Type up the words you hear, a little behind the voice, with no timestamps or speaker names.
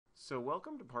So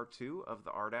welcome to part 2 of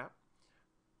the art app.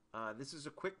 This is a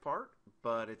quick part,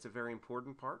 but it's a very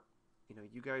important part.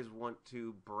 You guys want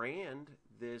to brand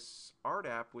this art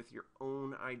app with your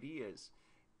own ideas.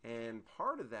 And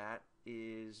part of that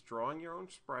is drawing your own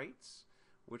sprites,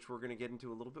 which we're going to get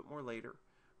into a little bit more later.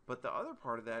 But the other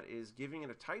part of that is giving it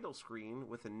a title screen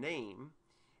with a name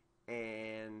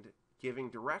and giving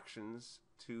directions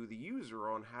to the user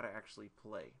on how to actually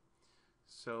play.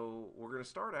 So we're going to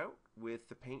start out with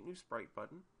the Paint New Sprite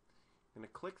button. I'm going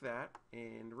to click that,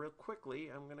 and real quickly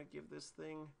I'm going to give this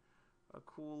thing a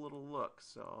cool little look.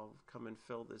 So I'll come and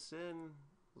fill this in,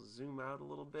 zoom out a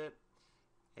little bit,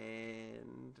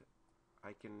 and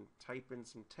I can type in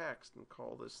some text and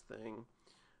call this thing,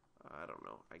 I don't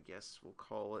know, I guess we'll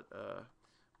call it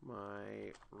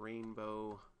my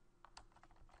Rainbow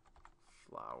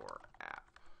Flower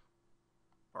app,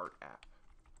 art app.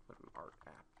 Put an art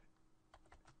app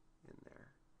in there,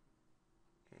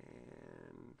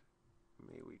 and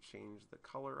maybe we change the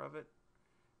color of it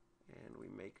and we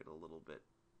make it a little bit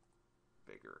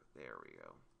bigger. There we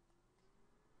go.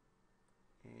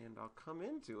 And I'll come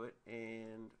into it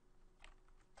and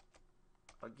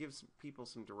I'll give people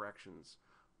some directions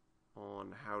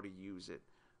on how to use it.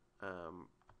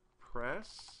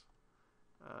 Press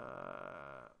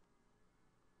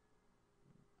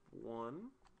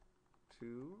 1,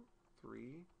 2,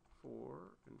 3,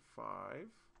 4, and 5,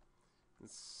 and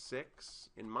 6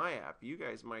 in my app. You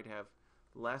guys might have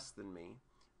less than me.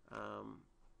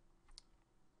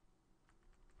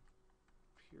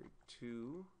 Period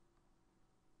 2.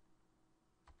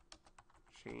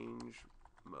 Change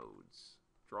modes.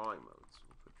 Drawing modes.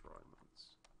 We'll put drawing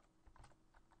modes.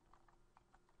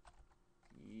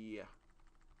 Yeah.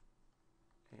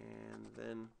 And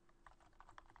then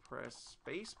press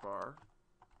spacebar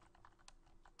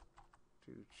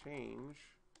to change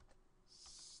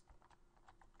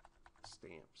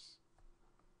stamps.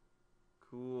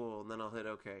 Cool. And then I'll hit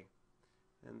OK.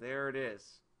 And there it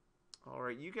is.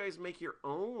 Alright, you guys make your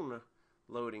own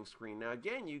loading screen. Now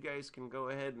again, you guys can go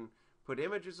ahead and put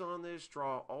images on this,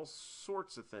 draw all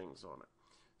sorts of things on it.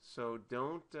 So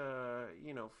don't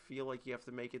feel like you have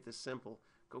to make it this simple.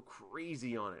 Go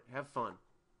crazy on it. Have fun.